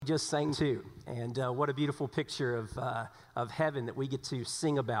Just sang too, and what a beautiful picture of heaven that we get to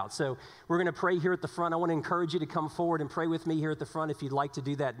sing about. So we're going to pray here at the front. I want to encourage you to come forward and pray with me here at the front if you'd like to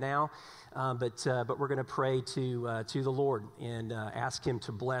do that now. But we're going to pray to the Lord and ask Him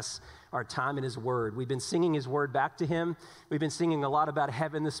to bless our time in His Word. We've been singing His Word back to Him. We've been singing a lot about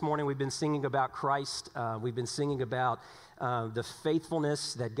heaven this morning. We've been singing about Christ. We've been singing about the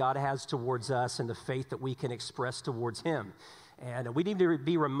faithfulness that God has towards us and the faith that we can express towards Him. And we need to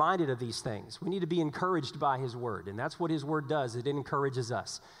be reminded of these things. We need to be encouraged by His Word. And that's what His Word does. It encourages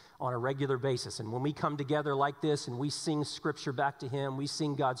us on a regular basis. And when we come together like this and we sing Scripture back to Him, we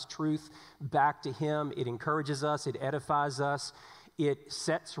sing God's truth back to Him, it encourages us, it edifies us, it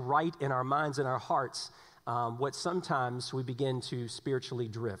sets right in our minds and our hearts what sometimes we begin to spiritually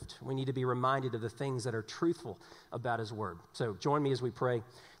drift. We need to be reminded of the things that are truthful about His Word. So join me as we pray.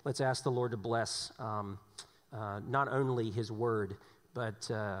 Let's ask the Lord to bless not only His Word, but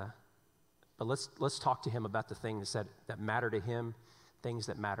let's talk to Him about the things that matter to Him, things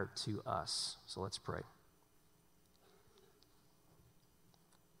that matter to us. So let's pray.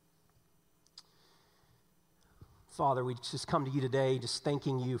 Father, we just come to You today just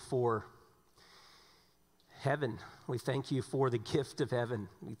thanking You for heaven. We thank You for the gift of heaven.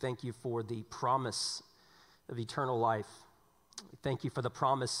 We thank You for the promise of eternal life. We thank You for the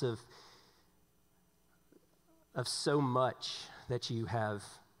promise of so much that You have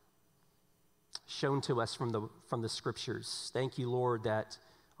shown to us from the Scriptures. Thank You, Lord, that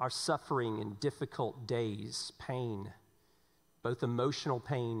our suffering and difficult days, pain, both emotional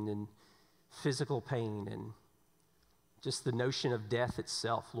pain and physical pain, and just the notion of death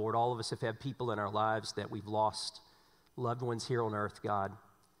itself, Lord, all of us have had people in our lives that we've lost, loved ones here on earth, God.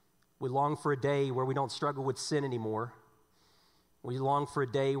 We long for a day where we don't struggle with sin anymore. We long for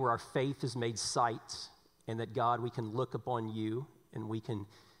a day where our faith is made sight, and that, God, we can look upon You and we can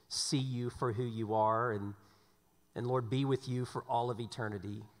see You for who You are and Lord, be with You for all of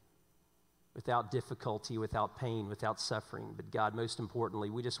eternity without difficulty, without pain, without suffering. But God, most importantly,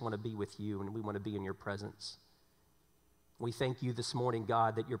 we just want to be with You and we want to be in Your presence. We thank You this morning,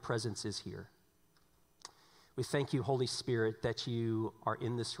 God, that Your presence is here. We thank You, Holy Spirit, that You are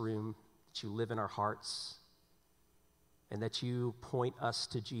in this room, that You live in our hearts, and that You point us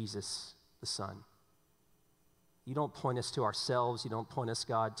to Jesus, the Son. You don't point us to ourselves. You don't point us,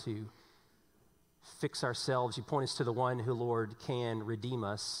 God, to fix ourselves. You point us to the one who, Lord, can redeem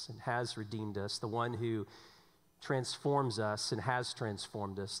us and has redeemed us, the one who transforms us and has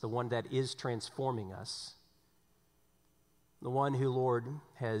transformed us, the one that is transforming us, the one who, Lord,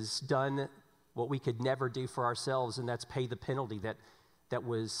 has done what we could never do for ourselves, and that's pay the penalty that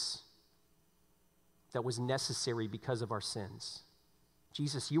was necessary because of our sins.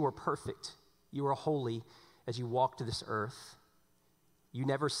 Jesus, You are perfect. You are holy. As You walked this earth, You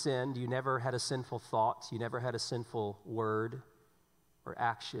never sinned. You never had a sinful thought. You never had a sinful word or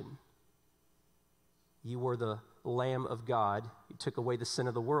action. You were the Lamb of God who took away the sin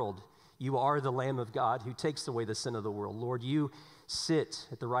of the world. You are the Lamb of God who takes away the sin of the world. Lord, You sit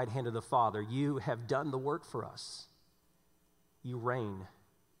at the right hand of the Father. You have done the work for us. You reign.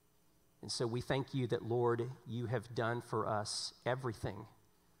 And so we thank You that, Lord, You have done for us everything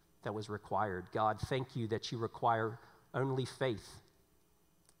that was required. God, thank You that You require only faith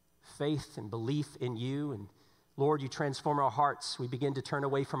and belief in You. And Lord, You transform our hearts. We begin to turn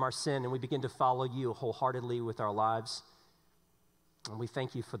away from our sin and we begin to follow You wholeheartedly with our lives. And we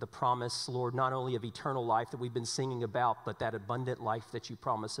thank You for the promise, Lord, not only of eternal life that we've been singing about, but that abundant life that You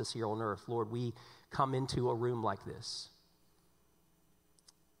promise us here on earth. Lord, we come into a room like this.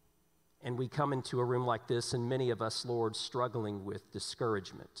 And we come into a room like this, and many of us, Lord, struggling with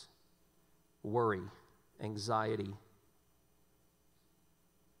discouragement, worry, anxiety.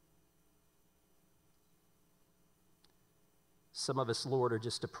 Some of us, Lord, are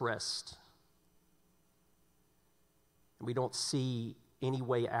just depressed. And we don't see any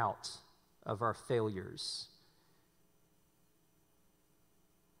way out of our failures.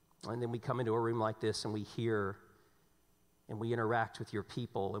 And then we come into a room like this and we hear and we interact with Your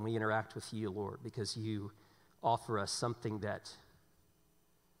people and we interact with You, Lord, because You offer us something that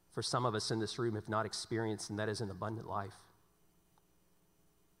for some of us in this room have not experienced, and that is an abundant life.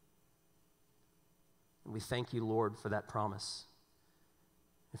 And we thank You, Lord, for that promise.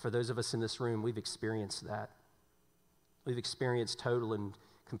 And for those of us in this room, we've experienced that. We've experienced total and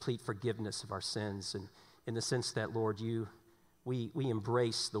complete forgiveness of our sins, and in the sense that, Lord, we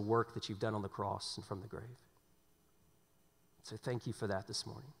embrace the work that You've done on the cross and from the grave. So thank You for that this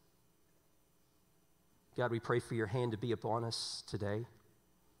morning. God, we pray for Your hand to be upon us today.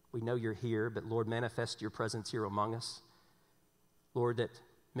 We know You're here, but Lord, manifest Your presence here among us. Lord, that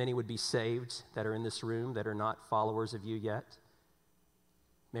Many would be saved that are in this room that are not followers of you yet.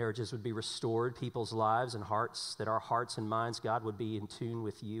 Marriages would be restored, people's lives and hearts, that our hearts and minds, God, would be in tune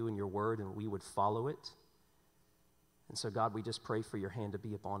with you and your word, and we would follow it. And so, God, we just pray for your hand to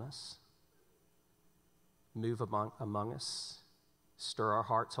be upon us. Move among us. Stir our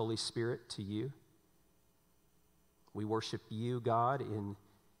hearts, Holy Spirit, to you. We worship you, God, in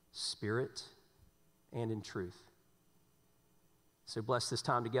spirit and in truth. So bless this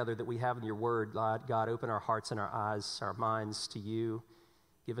time together that we have in your word, God. Open our hearts and our eyes, our minds to you.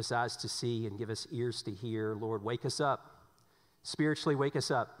 Give us eyes to see and give us ears to hear. Lord, wake us up. Spiritually wake us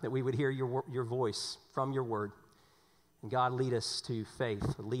up, that we would hear your voice from your word. And God, lead us to faith,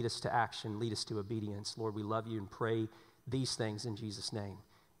 lead us to action, lead us to obedience. Lord, we love you and pray these things in Jesus' name.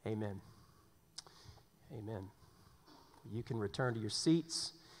 Amen. Amen. You can return to your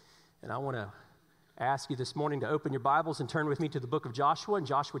seats. And I want to ask you this morning to open your Bibles and turn with me to the book of Joshua, in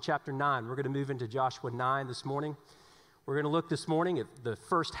Joshua chapter 9. We're going to move into Joshua 9 this morning. We're going to look this morning at the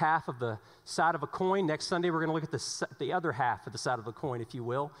first half of the side of a coin. Next Sunday, we're going to look at the other half of the side of the coin, if you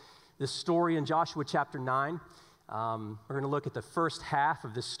will. This story in Joshua chapter 9. We're going to look at the first half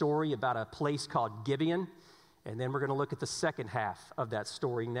of this story about a place called Gibeon. And then we're going to look at the second half of that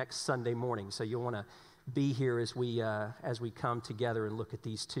story next Sunday morning. So you'll want to be here as we come together and look at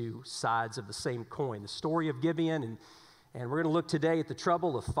these two sides of the same coin, the story of Gibeon. And we're going to look today at the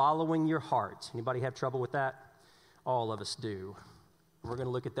trouble of following your heart. Anybody have trouble with that? All of us do. We're going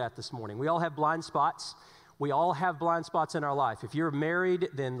to look at that this morning. We all have blind spots. We all have blind spots in our life. If you're married,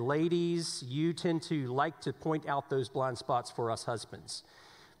 then ladies, you tend to like to point out those blind spots for us husbands,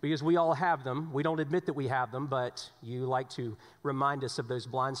 because we all have them. We don't admit that we have them, but you like to remind us of those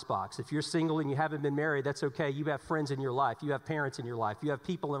blind spots. If you're single and you haven't been married, that's okay. You have friends in your life. You have parents in your life. You have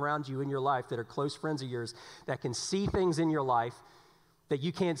people around you in your life that are close friends of yours that can see things in your life that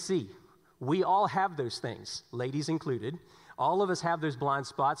you can't see. We all have those things, ladies included. All of us have those blind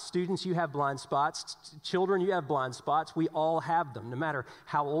spots. Students, you have blind spots. Children, you have blind spots. We all have them, no matter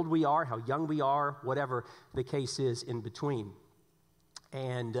how old we are, how young we are, whatever the case is in between.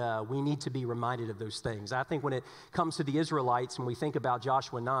 And we need to be reminded of those things. I think when it comes to the Israelites, when we think about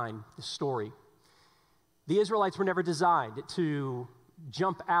Joshua 9, the story, the Israelites were never designed to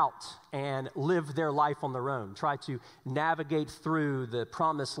jump out and live their life on their own, try to navigate through the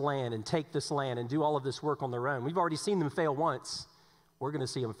promised land and take this land and do all of this work on their own. We've already seen them fail once. We're going to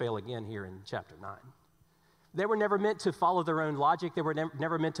see them fail again here in chapter 9. They were never meant to follow their own logic. They were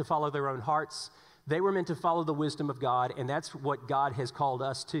never meant to follow their own hearts. They were meant to follow the wisdom of God, and that's what God has called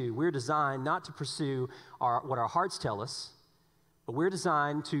us to. We're designed not to pursue what our hearts tell us, but we're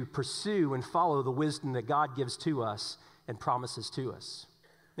designed to pursue and follow the wisdom that God gives to us and promises to us.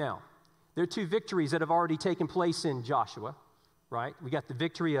 Now, there are two victories that have already taken place in Joshua, right? We got the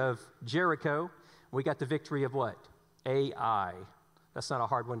victory of Jericho. We got the victory of what? Ai. That's not a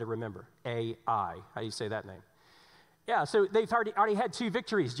hard one to remember. Ai. How do you say that name? Yeah, so they've already had two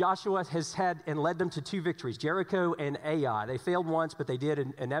victories. Joshua has had and led them to two victories, Jericho and Ai. They failed once, but they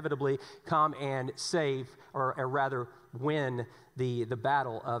did inevitably come and save, or rather win the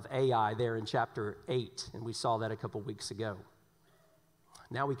battle of Ai there in chapter 8, and we saw that a couple weeks ago.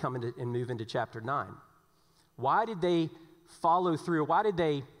 Now we come into and move into chapter 9. Why did they follow through? Why did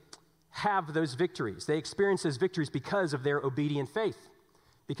they have those victories? They experienced those victories because of their obedient faith,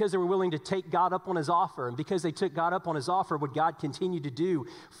 because they were willing to take God up on his offer, and because they took God up on his offer, what God continued to do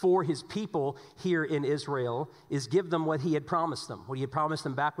for his people here in Israel is give them what he had promised them, what he had promised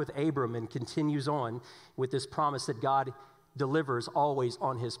them back with Abram, and continues on with this promise that God delivers always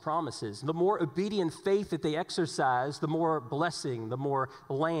on his promises. The more obedient faith that they exercise, the more blessing, the more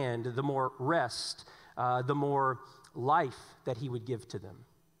land, the more rest, the more life that he would give to them.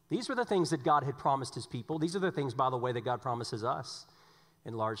 These were the things that God had promised his people. These are the things, by the way, that God promises us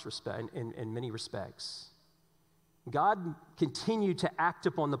in large respect, in many respects. God continued to act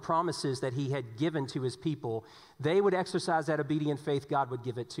upon the promises that he had given to his people. They would exercise that obedient faith, God would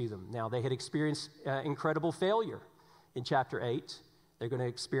give it to them. Now, they had experienced incredible failure in chapter 8. They're going to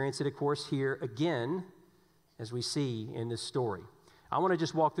experience it, of course, here again, as we see in this story. I want to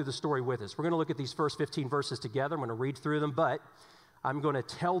just walk through the story with us. We're going to look at these first 15 verses together. I'm going to read through them, but I'm going to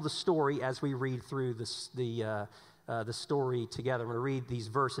tell the story as we read through the story together. I'm going to read these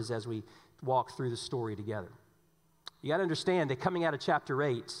verses as we walk through the story together. You got to understand that coming out of chapter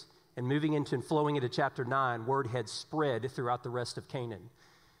 8 and moving into and flowing into chapter 9, word had spread throughout the rest of Canaan.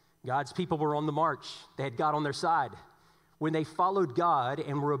 God's people were on the march. They had God on their side. When they followed God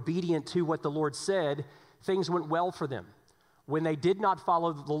and were obedient to what the Lord said, things went well for them. When they did not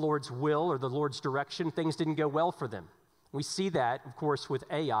follow the Lord's will or the Lord's direction, things didn't go well for them. We see that, of course, with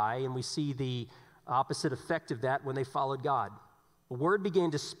Ai, and we see the opposite effect of that when they followed God. The word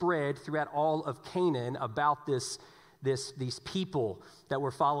began to spread throughout all of Canaan about these people that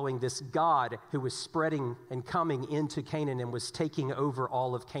were following this God who was spreading and coming into Canaan and was taking over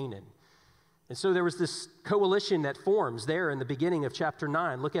all of Canaan. And so there was this coalition that forms there in the beginning of chapter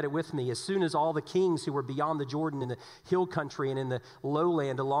 9. Look at it with me. As soon as all the kings who were beyond the Jordan in the hill country and in the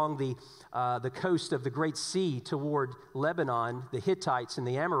lowland along the coast of the Great Sea toward Lebanon, the Hittites and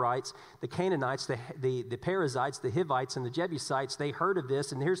the Amorites, the Canaanites, the Perizzites, the Hivites, and the Jebusites, they heard of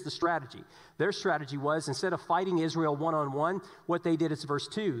this, and here's the strategy. Their strategy was, instead of fighting Israel one-on-one, what they did is verse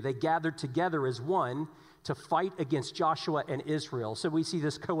 2. They gathered together as one to fight against Joshua and Israel. So we see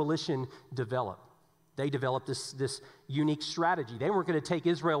this coalition develop. They developed this unique strategy. They weren't going to take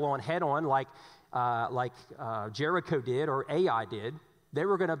Israel on head-on like Jericho did or Ai did. They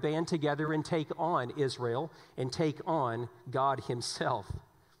were going to band together and take on Israel and take on God himself.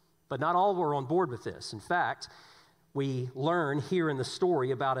 But not all were on board with this. In fact, we learn here in the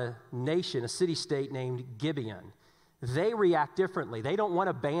story about a nation, a city-state named Gibeon. They react differently. They don't want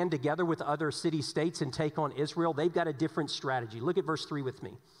to band together with other city-states and take on Israel. They've got a different strategy. Look at verse 3 with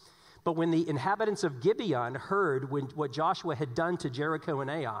me. But when the inhabitants of Gibeon heard what Joshua had done to Jericho and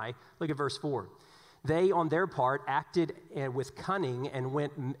Ai, look at verse 4. They, on their part, acted with cunning and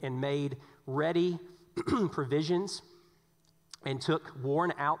went and made ready provisions and took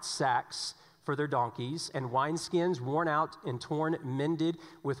worn-out sacks for their donkeys, and wineskins worn out and torn, mended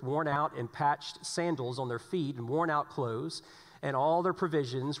with worn out and patched sandals on their feet, and worn out clothes, and all their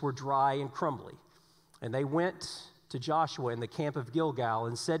provisions were dry and crumbly. And they went to Joshua in the camp of Gilgal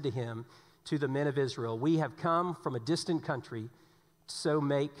and said to him, to the men of Israel, we have come from a distant country, so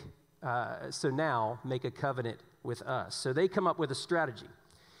now make a covenant with us. So they come up with a strategy.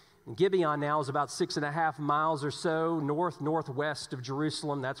 And Gibeon now is about 6.5 miles or so northwest of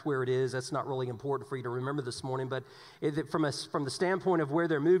Jerusalem. That's where it is. That's not really important for you to remember this morning. But from the standpoint of where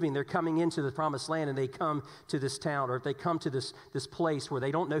they're moving, they're coming into the promised land, and they come to this town, or if they come to this place where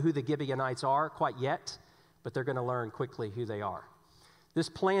they don't know who the Gibeonites are quite yet, but they're going to learn quickly who they are. This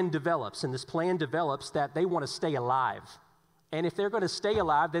plan develops, and this plan develops that they want to stay alive. And if they're going to stay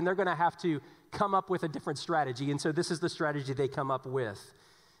alive, then they're going to have to come up with a different strategy. And so this is the strategy they come up with.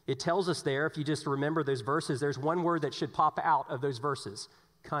 It tells us there, if you just remember those verses, there's one word that should pop out of those verses: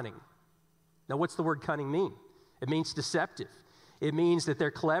 cunning. Now, what's the word cunning mean? It means deceptive. It means that they're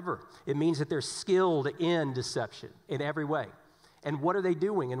clever. It means that they're skilled in deception in every way. And what are they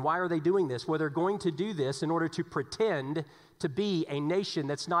doing, and why are they doing this? Well, they're going to do this in order to pretend to be a nation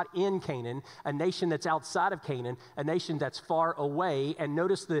that's not in Canaan, a nation that's outside of Canaan, a nation that's far away. And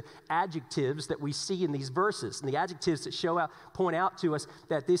notice the adjectives that we see in these verses, and the adjectives that point out to us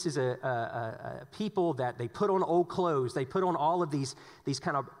that this is a people that they put on old clothes. They put on all of these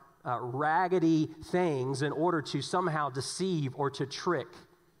kind of raggedy things in order to somehow deceive or to trick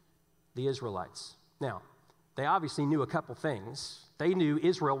the Israelites. Now, they obviously knew a couple things. They knew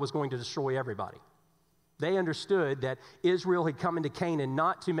Israel was going to destroy everybody. They understood that Israel had come into Canaan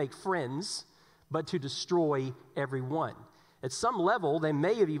not to make friends, but to destroy everyone. At some level, they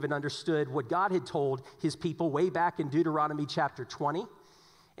may have even understood what God had told his people way back in Deuteronomy chapter 20.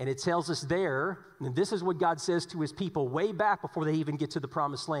 And it tells us there, and this is what God says to his people way back before they even get to the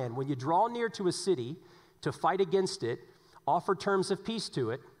promised land. When you draw near to a city to fight against it, offer terms of peace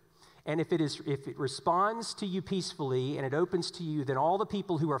to it. And if it responds to you peacefully and it opens to you, then all the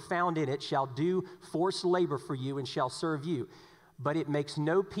people who are found in it shall do forced labor for you and shall serve you. But if it makes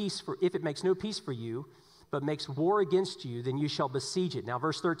no peace for you, but makes war against you, then you shall besiege it. Now,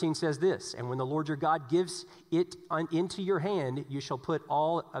 verse 13 says this: and when the Lord your God gives it into your hand, you shall put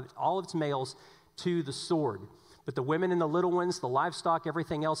all of its males to the sword. But the women and the little ones, the livestock,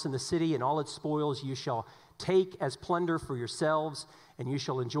 everything else in the city, and all its spoils, you shall take as plunder for yourselves, and you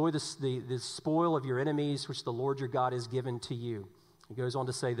shall enjoy the spoil of your enemies, which the Lord your God has given to you. He goes on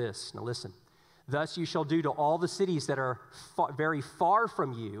to say this. Now listen. Thus you shall do to all the cities that are very far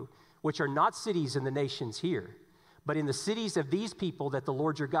from you, which are not cities in the nations here, but in the cities of these people that the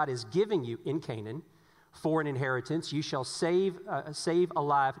Lord your God is giving you in Canaan for an inheritance, you shall save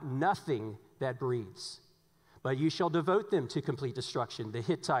alive nothing that breathes. But you shall devote them to complete destruction, the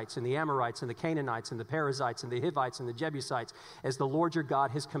Hittites and the Amorites and the Canaanites and the Perizzites and the Hivites and the Jebusites, as the Lord your God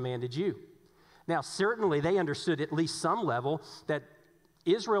has commanded you. Now, certainly they understood at least some level that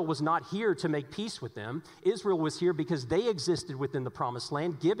Israel was not here to make peace with them. Israel was here because they existed within the promised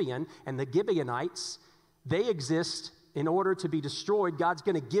land. Gibeon and the Gibeonites, they exist in order to be destroyed. God's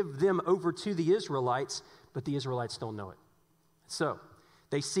going to give them over to the Israelites, but the Israelites don't know it. So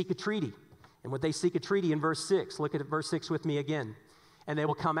they seek a treaty. And would they seek a treaty in verse 6? Look at verse 6 with me again. And they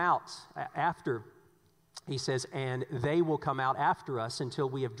will come out after, he says, and they will come out after us until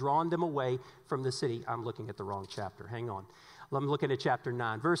we have drawn them away from the city. I'm looking at the wrong chapter. Hang on. I'm looking at chapter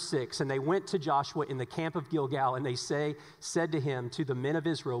 9, verse 6. And they went to Joshua in the camp of Gilgal, and they said to him, to the men of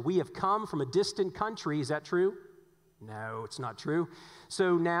Israel, we have come from a distant country. Is that true? No, it's not true.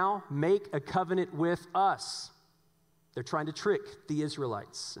 So now make a covenant with us. They're trying to trick the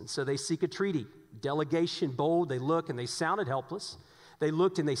Israelites. And so they seek a treaty. Delegation, bold, they look and they sounded helpless. They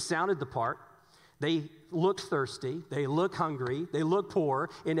looked and they sounded the part. They look thirsty. They look hungry. They look poor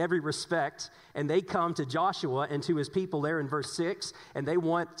in every respect. And they come to Joshua and to his people there in verse 6, and they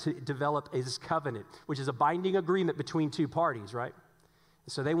want to develop this covenant, which is a binding agreement between two parties, right?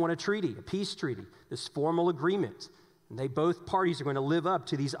 So they want a treaty, a peace treaty, this formal agreement. And both parties are going to live up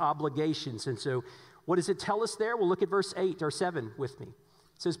to these obligations. And so what does it tell us there? Well, look at verse 8 or 7 with me.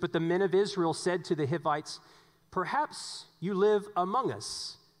 It says, but the men of Israel said to the Hivites, perhaps you live among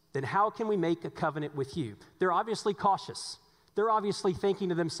us. Then how can we make a covenant with you? They're obviously cautious. They're obviously thinking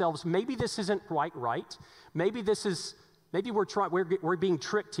to themselves, maybe this isn't quite right. Maybe we're being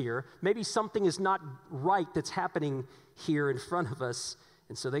tricked here. Maybe something is not right that's happening here in front of us.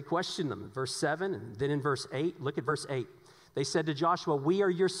 And so they question them in verse 7 and then in verse 8. Look at verse 8. They said to Joshua, we are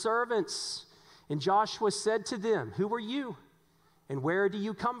your servants. And Joshua said to them, who are you? And where do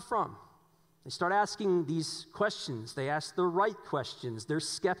you come from? They start asking these questions. They ask the right questions. They're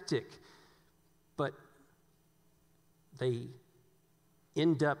skeptic. But they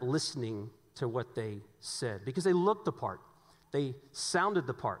end up listening to what they said because they looked the part. They sounded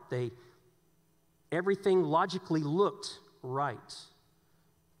the part. Everything logically looked right.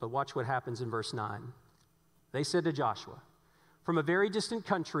 But watch what happens in verse 9. They said to Joshua, from a very distant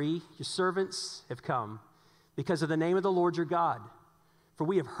country, your servants have come because of the name of the Lord your God. For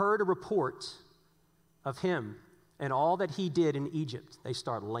we have heard a report of him and all that he did in Egypt. They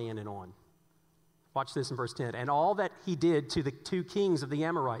start laying it on. Watch this in verse 10. And all that he did to the two kings of the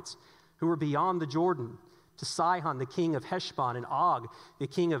Amorites who were beyond the Jordan, to Sihon, the king of Heshbon, and Og, the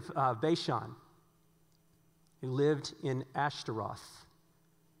king of Bashan, who lived in Ashtaroth.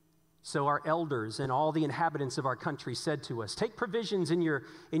 So our elders and all the inhabitants of our country said to us, take provisions in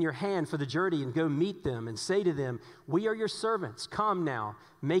your hand for the journey and go meet them and say to them, we are your servants. Come now,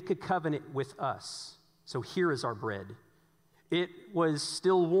 make a covenant with us. So here is our bread. It was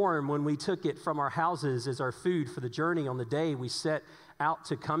still warm when we took it from our houses as our food for the journey on the day we set out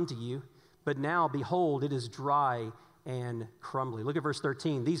to come to you. But now, behold, it is dry and crumbly. Look at verse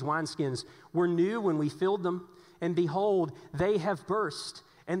 13. These wineskins were new when we filled them, and behold, they have burst.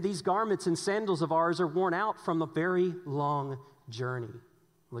 And these garments and sandals of ours are worn out from a very long journey.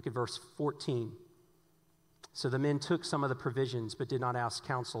 Look at verse 14. So the men took some of the provisions, but did not ask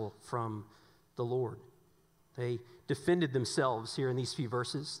counsel from the Lord. They defended themselves here in these few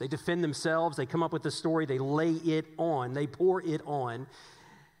verses. They defend themselves. They come up with a story. They lay it on. They pour it on.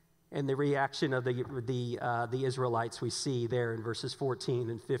 And the reaction of the Israelites we see there in verses 14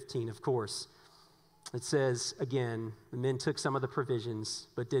 and 15, of course. It says, again, the men took some of the provisions,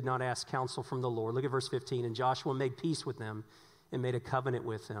 but did not ask counsel from the Lord. Look at verse 15. And Joshua made peace with them and made a covenant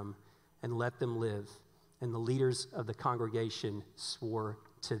with them and let them live. And the leaders of the congregation swore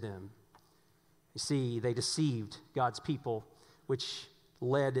to them. You see, they deceived God's people, which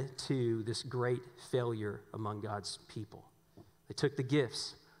led to this great failure among God's people. They took the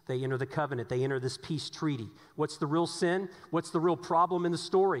gifts. They enter the covenant. They enter this peace treaty. What's the real sin? What's the real problem in the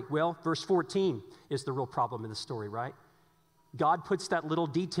story? Well, verse 14 is the real problem in the story, right? God puts that little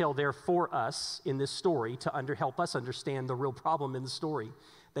detail there for us in this story to help us understand the real problem in the story.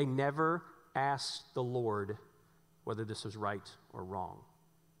 They never asked the Lord whether this was right or wrong.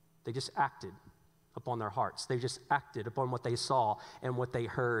 They just acted upon their hearts. They just acted upon what they saw and what they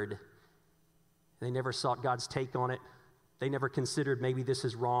heard. They never sought God's take on it. They never considered maybe this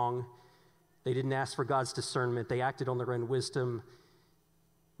is wrong. They didn't ask for God's discernment. They acted on their own wisdom.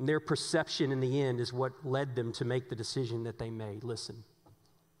 And their perception in the end is what led them to make the decision that they made. Listen,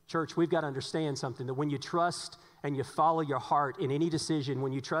 church, we've got to understand something, that when you trust and you follow your heart in any decision,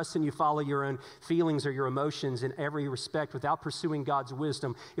 when you trust and you follow your own feelings or your emotions in every respect without pursuing God's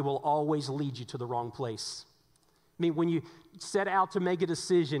wisdom, it will always lead you to the wrong place. I mean, when you set out to make a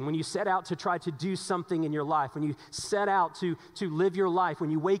decision, when you set out to try to do something in your life, when you set out to live your life, when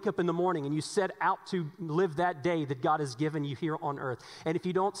you wake up in the morning and you set out to live that day that God has given you here on earth, and if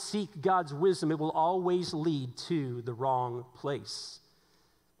you don't seek God's wisdom, it will always lead to the wrong place.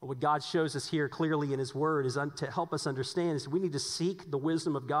 But what God shows us here clearly in His Word is to help us understand is we need to seek the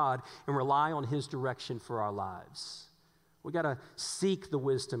wisdom of God and rely on His direction for our lives. We got to seek the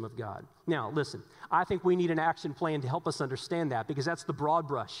wisdom of God. Now, listen, I think we need an action plan to help us understand that, because that's the broad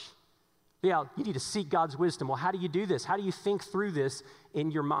brush. Yeah, you need to seek God's wisdom. Well, how do you do this? How do you think through this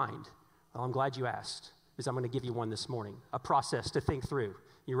in your mind? Well, I'm glad you asked, because I'm going to give you one this morning, a process to think through.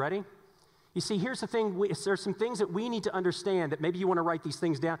 You ready? You see, here's the thing. There's some things that we need to understand, that maybe you want to write these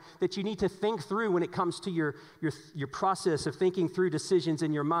things down, that you need to think through when it comes to your process of thinking through decisions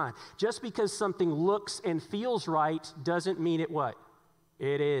in your mind. Just because something looks and feels right doesn't mean it what?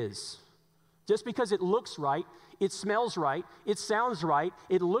 It is. Just because it looks right, it smells right, it sounds right,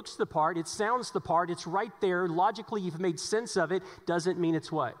 it looks the part, it sounds the part, it's right there, logically you've made sense of it, doesn't mean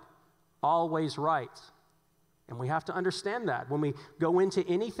it's what? Always right. And we have to understand that when we go into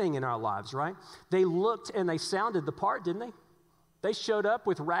anything in our lives, right? They looked and they sounded the part, didn't they? They showed up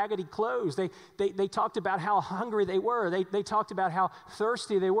with raggedy clothes. They talked about how hungry they were. They talked about how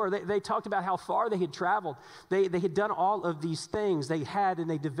thirsty they were. They talked about how far they had traveled. They had done all of these things. They had, and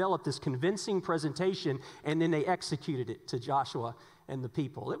they developed this convincing presentation, and then they executed it to Joshua and the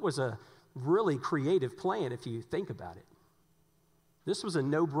people. It was a really creative plan if you think about it. This was a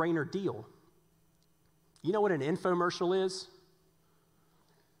no-brainer deal. You know what an infomercial is?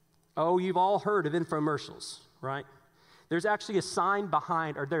 Oh, you've all heard of infomercials, right? There's actually a sign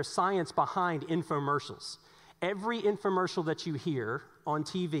behind, or there's science behind infomercials. Every infomercial that you hear on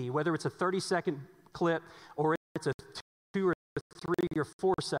TV, whether it's a 30-second clip or it's a 2 or 3 or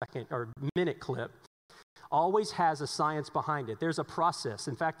 4 second or minute clip, always has a science behind it. There's a process.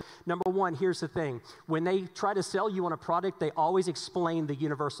 In fact, number one, here's the thing. When they try to sell you on a product, they always explain the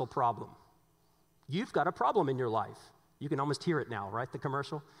universal problem. You've got a problem in your life. You can almost hear it now, right? The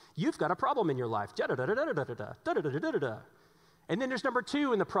commercial. You've got a problem in your life. And then there's number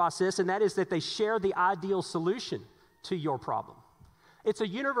two in the process, and that is that they share the ideal solution to your problem. It's a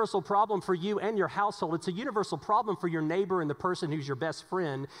universal problem for you and your household. It's a universal problem for your neighbor and the person who's your best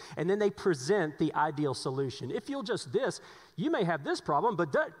friend. And then they present the ideal solution. If you'll just this, you may have this problem,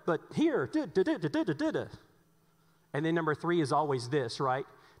 but here, and then number three is always this, right?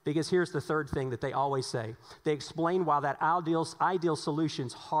 Because here's the third thing that they always say. They explain why that ideal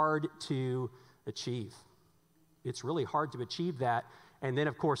solution's hard to achieve. It's really hard to achieve that. And then,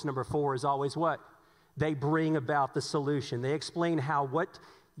 of course, number four is always what? They bring about the solution. They explain how what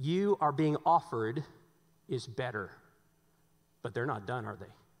you are being offered is better. But they're not done, are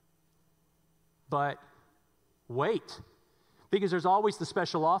they? But wait, because there's always the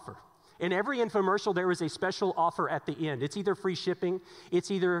special offer. In every infomercial, there is a special offer at the end. It's either free shipping, it's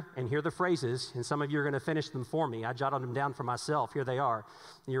either, and here are the phrases, and some of you are going to finish them for me. I jotted them down for myself. Here they are.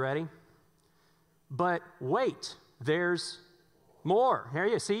 You ready? But wait, there's more. Here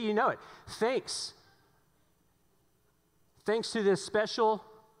you see, you know it. Thanks to this special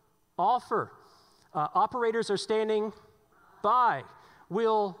offer, operators are standing by.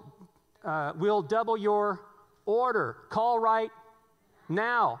 We'll double your order. Call right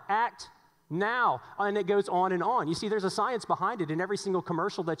now, act now, and it goes on and on. You see, there's a science behind it in every single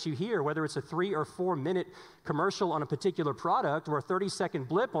commercial that you hear, whether it's a 3 or 4 minute commercial on a particular product or a 30-second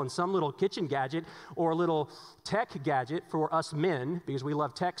blip on some little kitchen gadget or a little tech gadget for us men, because we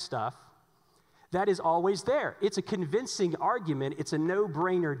love tech stuff. That is always there. It's a convincing argument. It's a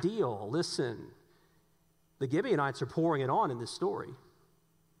no-brainer deal. Listen, the Gibeonites are pouring it on in this story.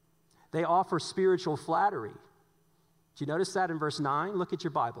 They offer spiritual flattery. Do you notice that in verse 9? Look at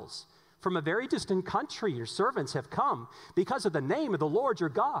your Bibles. From a very distant country your servants have come because of the name of the Lord your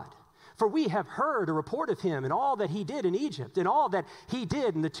God. For we have heard a report of him and all that he did in Egypt and all that he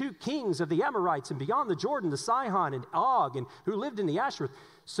did in the 2 kings of the Amorites and beyond the Jordan, the Sihon and Og, and who lived in the Ashereth.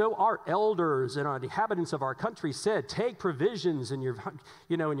 So our elders and our inhabitants of our country said, take provisions in your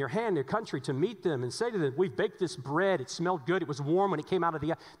hand, your country, to meet them, and say to them, we've baked this bread. It smelled good. It was warm when it came out of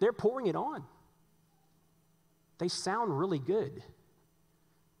the oven. They're pouring it on. They sound really good.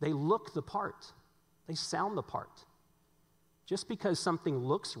 They look the part. They sound the part. Just because something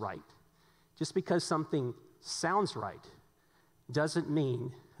looks right, just because something sounds right, doesn't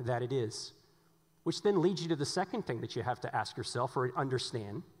mean that it is. Which then leads you to the second thing that you have to ask yourself or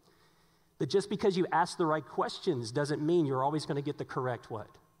understand, that just because you ask the right questions doesn't mean you're always going to get the correct what?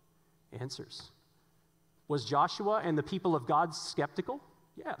 Answers. Was Joshua and the people of God skeptical?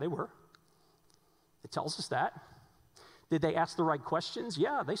 Yeah, they were. It tells us that. Did they ask the right questions?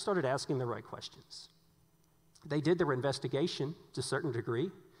 Yeah, they started asking the right questions. They did their investigation to a certain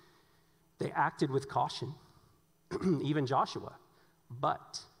degree. They acted with caution, even Joshua.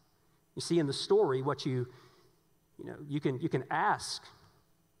 But you see in the story, what you can ask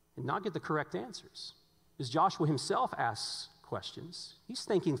and not get the correct answers. As Joshua himself asks questions, he's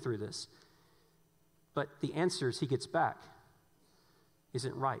thinking through this. But the answers he gets back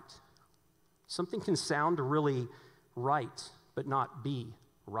isn't right. Something can sound really right, but not be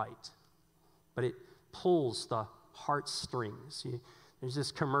right. But it pulls the heartstrings. There's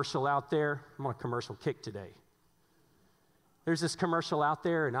this commercial out there. I'm on a commercial kick today. There's this commercial out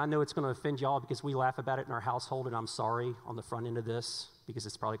there, and I know it's going to offend y'all because we laugh about it in our household, and I'm sorry on the front end of this because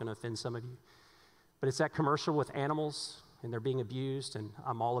it's probably going to offend some of you. But it's that commercial with animals, and they're being abused, and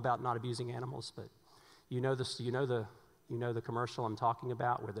I'm all about not abusing animals, but you know the commercial I'm talking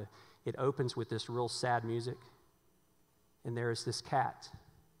about where it opens with this real sad music, and there is this cat,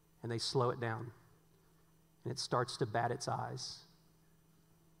 and they slow it down, and it starts to bat its eyes.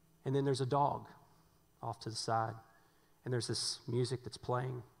 And then there's a dog off to the side, and there's this music that's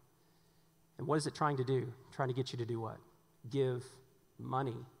playing. And what is it trying to do? Trying to get you to do what? Give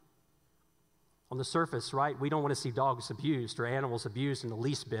money. On the surface, right, we don't want to see dogs abused or animals abused in the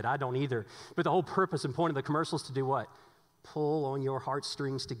least bit. I don't either. But the whole purpose and point of the commercial is to do what? Pull on your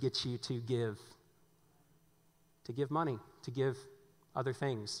heartstrings to get you to give. To give money, to give other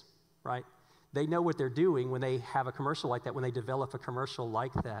things, right? They know what they're doing when they have a commercial like that, when they develop a commercial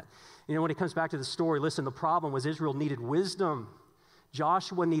like that. You know, when it comes back to the story, listen, the problem was Israel needed wisdom.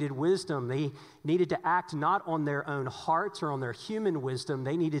 Joshua needed wisdom. They needed to act not on their own hearts or on their human wisdom.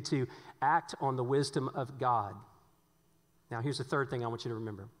 They needed to act on the wisdom of God. Now, here's the third thing I want you to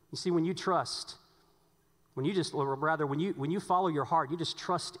remember. You see, when you trust, when you follow your heart, you just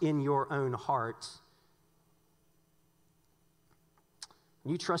trust in your own heart.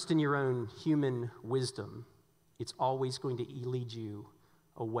 When you trust in your own human wisdom, it's always going to lead you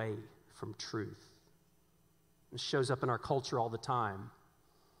away from truth. It shows up in our culture all the time.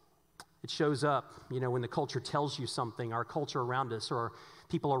 It shows up, when the culture tells you something, our culture around us or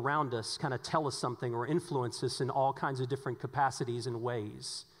people around us kind of tell us something or influence us in all kinds of different capacities and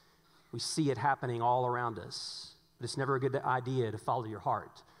ways. We see it happening all around us, but it's never a good idea to follow your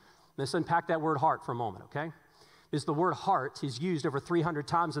heart. Let's unpack that word heart for a moment, okay? Because the word heart is used over 300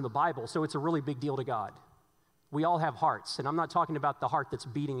 times in the Bible, so it's a really big deal to God. We all have hearts, and I'm not talking about the heart that's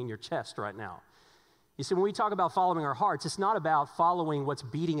beating in your chest right now. You see, when we talk about following our hearts, it's not about following what's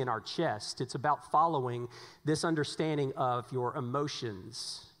beating in our chest. It's about following this understanding of your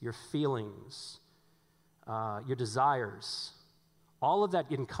emotions, your feelings, your desires. All of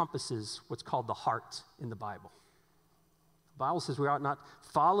that encompasses what's called the heart in the Bible. The Bible says we ought not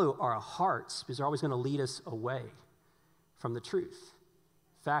follow our hearts because they're always going to lead us away from the truth.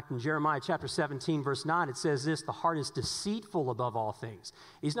 In fact, in Jeremiah chapter 17, verse 9, it says this: the heart is deceitful above all things.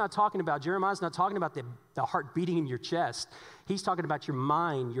 Jeremiah's not talking about the heart beating in your chest. He's talking about your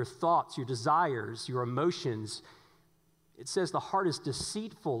mind, your thoughts, your desires, your emotions. It says the heart is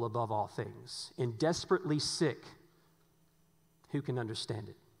deceitful above all things and desperately sick. Who can understand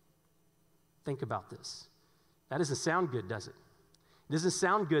it? Think about this. That doesn't sound good, does it? It doesn't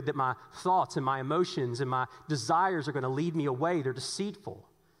sound good that my thoughts and my emotions and my desires are going to lead me away. They're deceitful.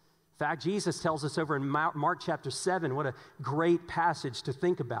 In fact, Jesus tells us over in Mark chapter 7, what a great passage to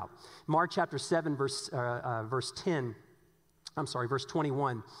think about. Mark chapter 7, verse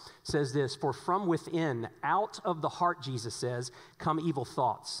 21 says this: for from within, out of the heart, Jesus says, come evil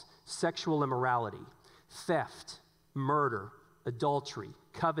thoughts, sexual immorality, theft, murder, adultery,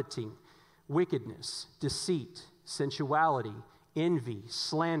 coveting, wickedness, deceit, sensuality, envy,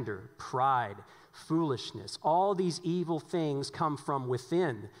 slander, pride, foolishness. All these evil things come from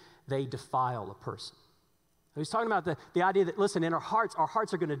within. They defile a person. He's talking about the idea that, listen, in our hearts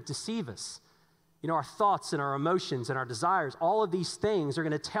are going to deceive us. Our thoughts and our emotions and our desires, all of these things are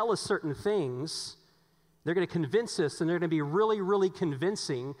going to tell us certain things. They're going to convince us, and they're going to be really, really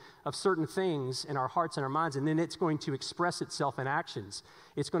convincing of certain things in our hearts and our minds, and then it's going to express itself in actions.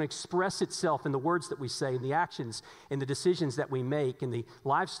 It's going to express itself in the words that we say, in the actions, in the decisions that we make, in the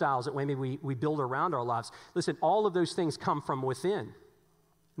lifestyles that maybe we build around our lives. Listen, all of those things come from within.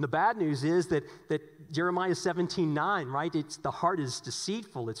 And the bad news is that Jeremiah 17:9, right? The heart is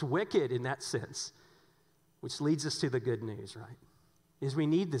deceitful. It's wicked in that sense, which leads us to the good news, right? Is we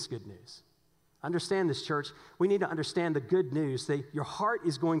need this good news. Understand this, church. We need to understand the good news that your heart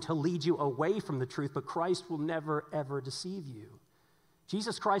is going to lead you away from the truth, but Christ will never, ever deceive you.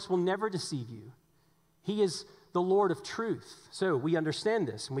 Jesus Christ will never deceive you. He is the Lord of truth. So we understand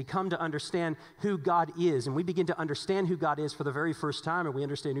this, and we come to understand who God is, and we begin to understand who God is for the very first time, and we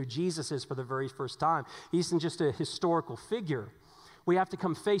understand who Jesus is for the very first time. He isn't just a historical figure. We have to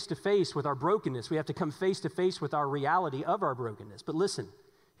come face to face with our brokenness. We have to come face to face with our reality of our brokenness. But listen,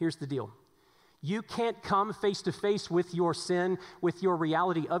 here's the deal. You can't come face to face with your sin, with your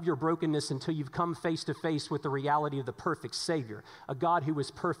reality of your brokenness, until you've come face to face with the reality of the perfect Savior, a God who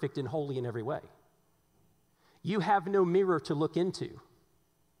is perfect and holy in every way. You have no mirror to look into.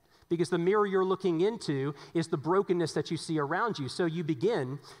 because the mirror you're looking into is the brokenness that you see around you. So you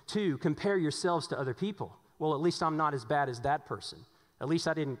begin to compare yourselves to other people. Well, at least I'm not as bad as that person. At least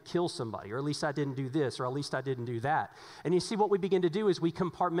I didn't kill somebody, or at least I didn't do this, or at least I didn't do that. And you see, what we begin to do is we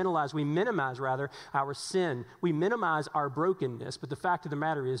compartmentalize, we minimize, rather, our sin. We minimize our brokenness, but the fact of the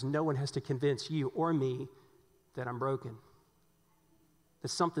matter is no one has to convince you or me that I'm broken, that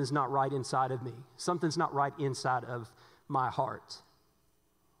something's not right inside of me. Something's not right inside of my heart.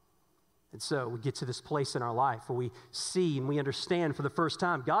 And so we get to this place in our life where we see and we understand for the first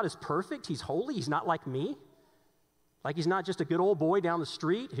time, God is perfect, He's holy, He's not like me. Like He's not just a good old boy down the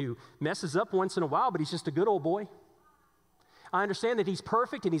street who messes up once in a while, but He's just a good old boy. I understand that He's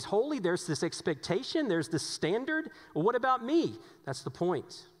perfect and He's holy. There's this expectation. There's this standard. Well, what about me? That's the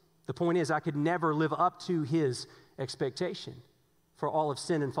point. The point is I could never live up to His expectation. For all have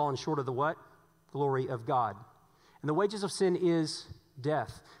sinned and fallen short of the what? Glory of God. And the wages of sin is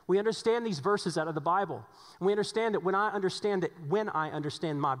death. We understand these verses out of the Bible. And we understand that when I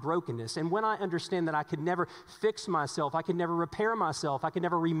understand my brokenness, and when I understand that I could never fix myself, I could never repair myself, I could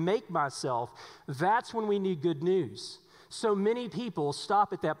never remake myself, that's when we need good news. So many people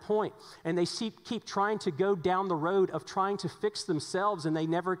stop at that point, and they keep trying to go down the road of trying to fix themselves, and they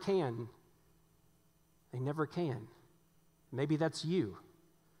never can. They never can. Maybe that's you.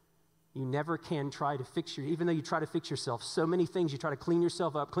 You never can try to fix even though you try to fix yourself, so many things you try to clean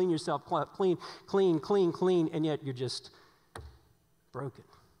yourself up, clean, and yet you're just broken.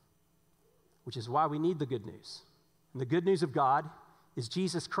 Which is why we need the good news. And the good news of God is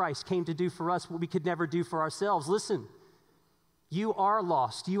Jesus Christ came to do for us what we could never do for ourselves. Listen, you are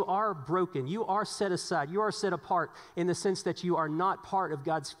lost, you are broken, you are set aside, you are set apart in the sense that you are not part of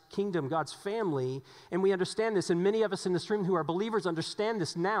God's kingdom, God's family, and we understand this, and many of us in this room who are believers understand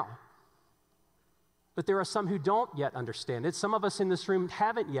this now. But there are some who don't yet understand it. Some of us in this room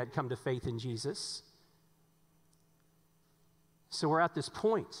haven't yet come to faith in Jesus. So we're at this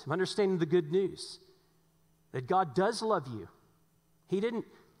point of understanding the good news that God does love you. He didn't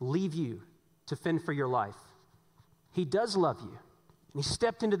leave you to fend for your life. He does love you. And He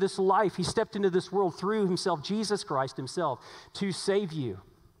stepped into this life, He stepped into this world through Himself, Jesus Christ Himself, to save you.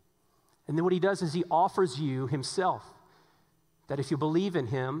 And then what He does is He offers you Himself, that if you believe in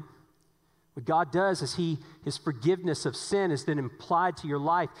Him, what God does is His forgiveness of sin is then applied to your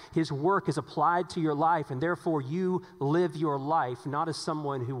life. His work is applied to your life, and therefore you live your life not as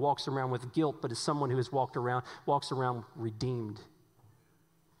someone who walks around with guilt, but as someone who has walks around redeemed.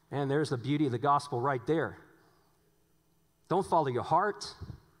 And there's the beauty of the gospel right there. Don't follow your heart.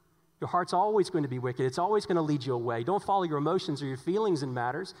 Your heart's always going to be wicked. It's always going to lead you away. Don't follow your emotions or your feelings in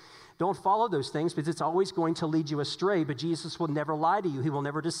matters. Don't follow those things because it's always going to lead you astray. But Jesus will never lie to you. He will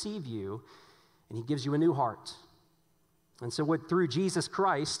never deceive you. And He gives you a new heart. And so through Jesus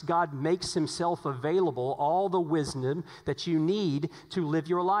Christ, God makes Himself available, all the wisdom that you need to live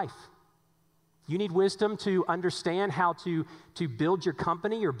your life. You need wisdom to understand how to build your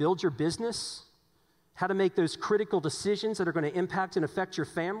company or build your business, how to make those critical decisions that are going to impact and affect your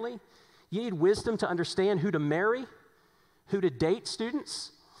family. You need wisdom to understand who to marry, who to date,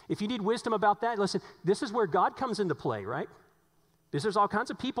 students. If you need wisdom about that, listen, this is where God comes into play, right? Because there's all kinds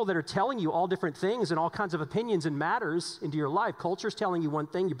of people that are telling you all different things and all kinds of opinions and matters into your life. Culture's telling you one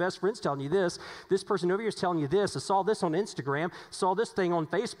thing, your best friend's telling you this person over here is telling you this, I saw this on Instagram, saw this thing on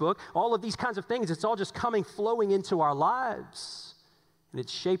Facebook, all of these kinds of things, it's all just flowing into our lives, and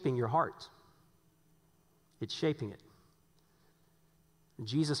it's shaping your heart. It's shaping it. And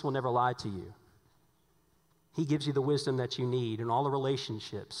Jesus will never lie to you. He gives you the wisdom that you need in all the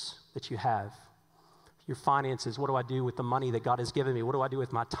relationships that you have. Your finances, what do I do with the money that God has given me? What do I do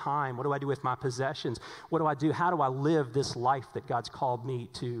with my time? What do I do with my possessions? What do I do? How do I live this life that God's called me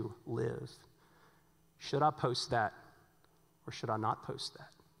to live? Should I post that or should I not post that?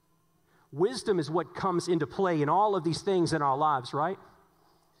 Wisdom is what comes into play in all of these things in our lives, right?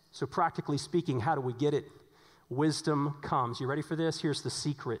 So practically speaking, how do we get it? Wisdom comes. You ready for this? Here's the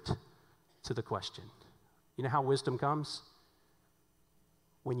secret to the question. You know how wisdom comes?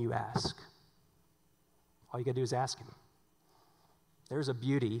 When you ask. All you got to do is ask Him. There's a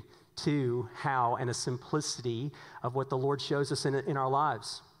beauty to how and a simplicity of what the Lord shows us in our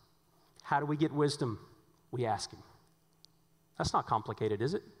lives. How do we get wisdom? We ask Him. That's not complicated,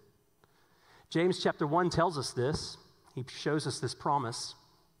 is it? James chapter 1 tells us this. He shows us this promise.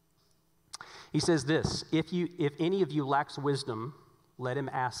 He says this, if any of you lacks wisdom, let him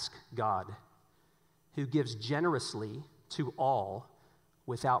ask God, who gives generously to all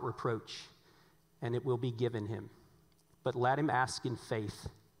without reproach, and it will be given him. But let him ask in faith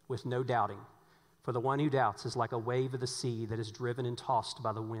with no doubting. For the one who doubts is like a wave of the sea that is driven and tossed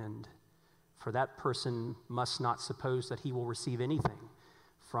by the wind. For that person must not suppose that he will receive anything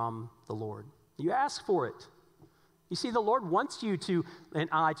from the Lord. You ask for it. You see, the Lord wants you to, and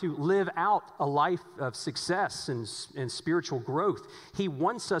I, to live out a life of success and spiritual growth. He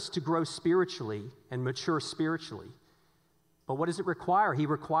wants us to grow spiritually and mature spiritually. But what does it require? He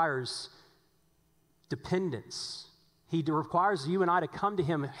requires dependence. He requires you and I to come to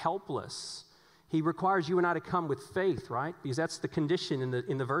him helpless. He requires you and I to come with faith, right? Because that's the condition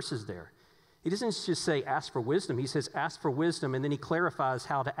in the verses there. He doesn't just say ask for wisdom. He says ask for wisdom, and then he clarifies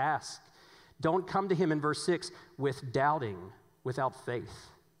how to ask. Don't come to him in verse 6 with doubting, without faith.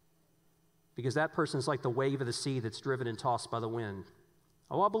 Because that person's like the wave of the sea that's driven and tossed by the wind.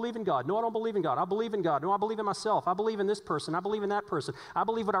 Oh, I believe in God. No, I don't believe in God. I believe in God. No, I believe in myself. I believe in this person. I believe in that person. I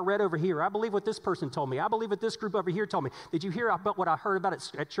believe what I read over here. I believe what this person told me. I believe what this group over here told me. Did you hear about what I heard about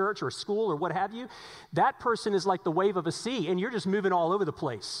at church or school or what have you? That person is like the wave of a sea, and you're just moving all over the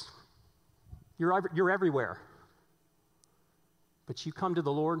place. You're everywhere. But you come to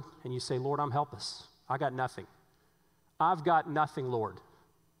the Lord and you say, Lord, I'm helpless. I got nothing. I've got nothing, Lord.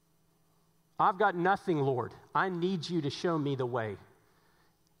 I've got nothing, Lord. I need you to show me the way.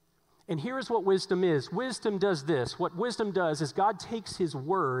 And here's what wisdom is. Wisdom does this. What wisdom does is God takes his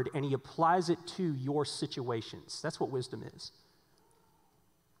word and he applies it to your situations. That's what wisdom is.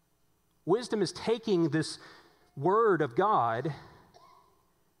 Wisdom is taking this word of God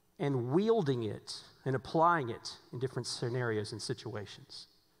and wielding it and applying it in different scenarios and situations.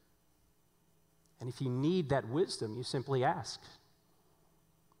 And if you need that wisdom, you simply ask.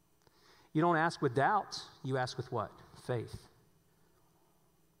 You don't ask with doubt. You ask with what? Faith.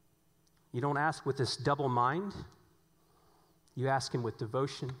 You don't ask with this double mind. You ask him with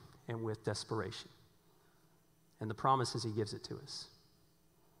devotion and with desperation. And the promise is he gives it to us.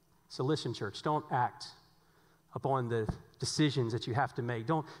 So listen, church, don't act upon the decisions that you have to make.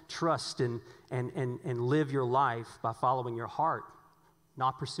 Don't trust and live your life by following your heart,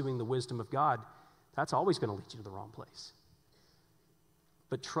 not pursuing the wisdom of God. That's always going to lead you to the wrong place.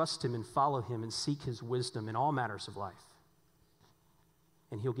 But trust him and follow him and seek his wisdom in all matters of life.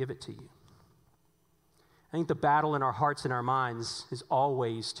 And he'll give it to you. I think the battle in our hearts and our minds is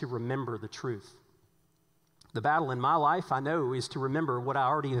always to remember the truth. The battle in my life, I know, is to remember what I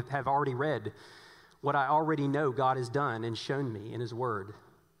have already read, what I already know God has done and shown me in his word.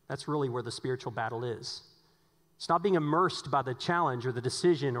 That's really where the spiritual battle is. It's not being immersed by the challenge or the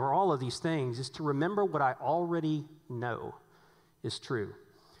decision or all of these things. It's to remember what I already know is true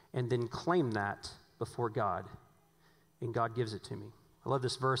and then claim that before God. And God gives it to me. I love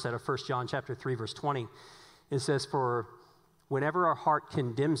this verse out of 1 John chapter 3, verse 20. It says, for whenever our heart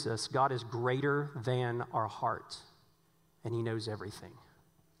condemns us, God is greater than our heart, and he knows everything.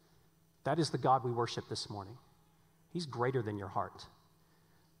 That is the God we worship this morning. He's greater than your heart.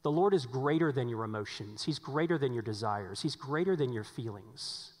 The Lord is greater than your emotions. He's greater than your desires. He's greater than your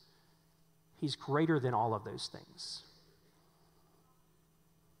feelings. He's greater than all of those things.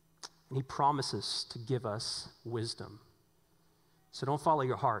 And he promises to give us wisdom. So don't follow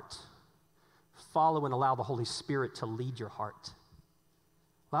your heart. Follow and allow the Holy Spirit to lead your heart.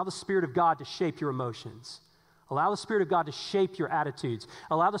 Allow the Spirit of God to shape your emotions. Allow the Spirit of God to shape your attitudes.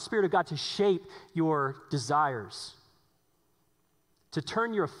 Allow the Spirit of God to shape your desires. To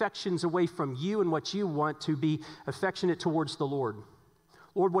turn your affections away from you and what you want to be affectionate towards the Lord.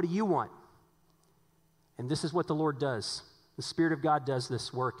 Lord, what do you want? And this is what the Lord does. The Spirit of God does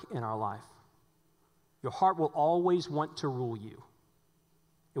this work in our life. Your heart will always want to rule you.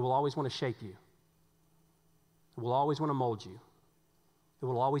 It will always want to shape you. It will always want to mold you. It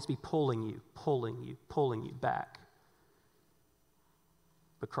will always be pulling you back.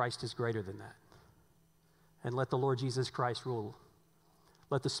 But Christ is greater than that. And let the Lord Jesus Christ rule.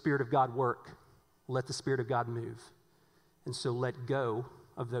 Let the Spirit of God work. Let the Spirit of God move. And so let go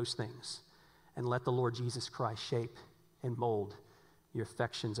of those things. And let the Lord Jesus Christ shape and mold your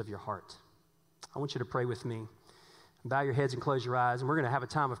affections of your heart. I want you to pray with me. Bow your heads and close your eyes. And we're going to have a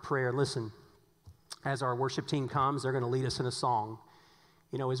time of prayer. Listen, as our worship team comes, they're going to lead us in a song.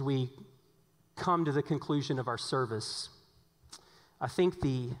 You know, as we come to the conclusion of our service, I think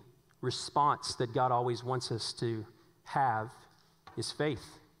the response that God always wants us to have is faith,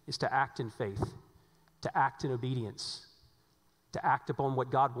 is to act in faith, to act in obedience, to act upon what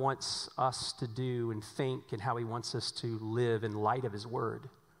God wants us to do and think and how he wants us to live in light of his word.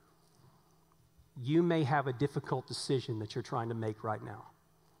 You may have a difficult decision that you're trying to make right now.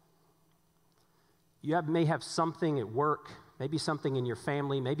 You may have something at work, maybe something in your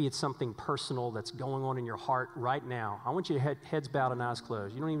family, maybe it's something personal that's going on in your heart right now. I want you to heads bowed and eyes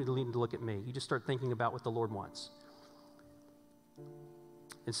closed. You don't even need to look at me. You just start thinking about what the Lord wants.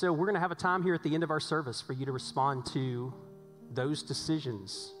 And so we're going to have a time here at the end of our service for you to respond to those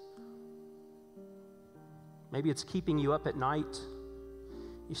decisions. Maybe it's keeping you up at night.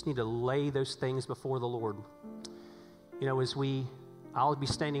 You just need to lay those things before the Lord. You know, I'll be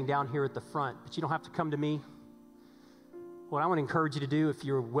standing down here at the front, but you don't have to come to me. What I want to encourage you to do, if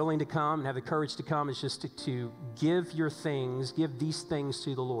you're willing to come and have the courage to come, is just to give these things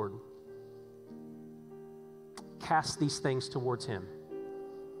to the Lord. Cast these things towards Him.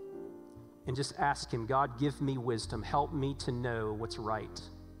 And just ask Him, God, give me wisdom. Help me to know what's right.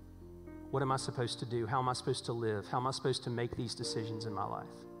 What am I supposed to do? How am I supposed to live? How am I supposed to make these decisions in my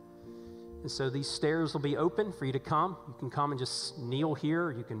life? And so these stairs will be open for you to come. You can come and just kneel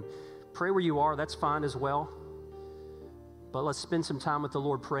here. You can pray where you are. That's fine as well. But let's spend some time with the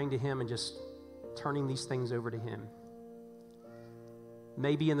Lord praying to Him and just turning these things over to Him.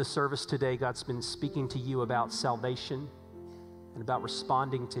 Maybe in the service today, God's been speaking to you about salvation and about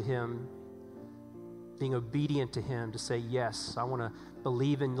responding to Him, being obedient to Him, to say, yes, I want to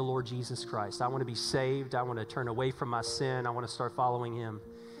believe in the Lord Jesus Christ. I want to be saved. I want to turn away from my sin. I want to start following Him.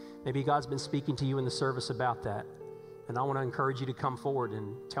 Maybe God's been speaking to you in the service about that. And I want to encourage you to come forward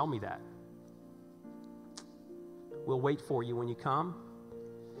and tell me that. We'll wait for you when you come.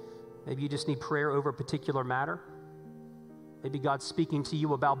 Maybe you just need prayer over a particular matter. Maybe God's speaking to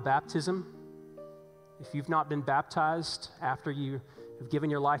you about baptism. If you've not been baptized after you have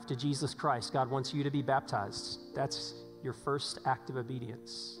given your life to Jesus Christ, God wants you to be baptized. That's your first act of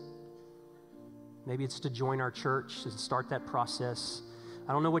obedience. Maybe it's to join our church and start that process.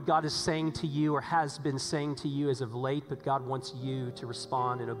 I don't know what God is saying to you or has been saying to you as of late, but God wants you to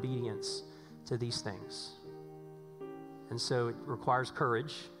respond in obedience to these things. And so it requires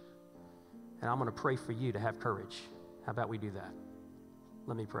courage, and I'm going to pray for you to have courage. How about we do that?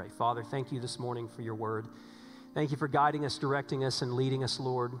 Let me pray. Father, thank you this morning for your word. Thank you for guiding us, directing us, and leading us,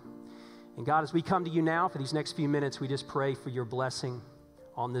 Lord. And God, as we come to you now for these next few minutes, we just pray for your blessing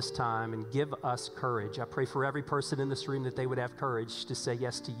on this time and give us courage. I pray for every person in this room that they would have courage to say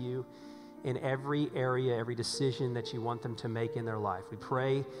yes to you in every area, every decision that you want them to make in their life. We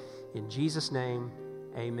pray in Jesus' name, amen.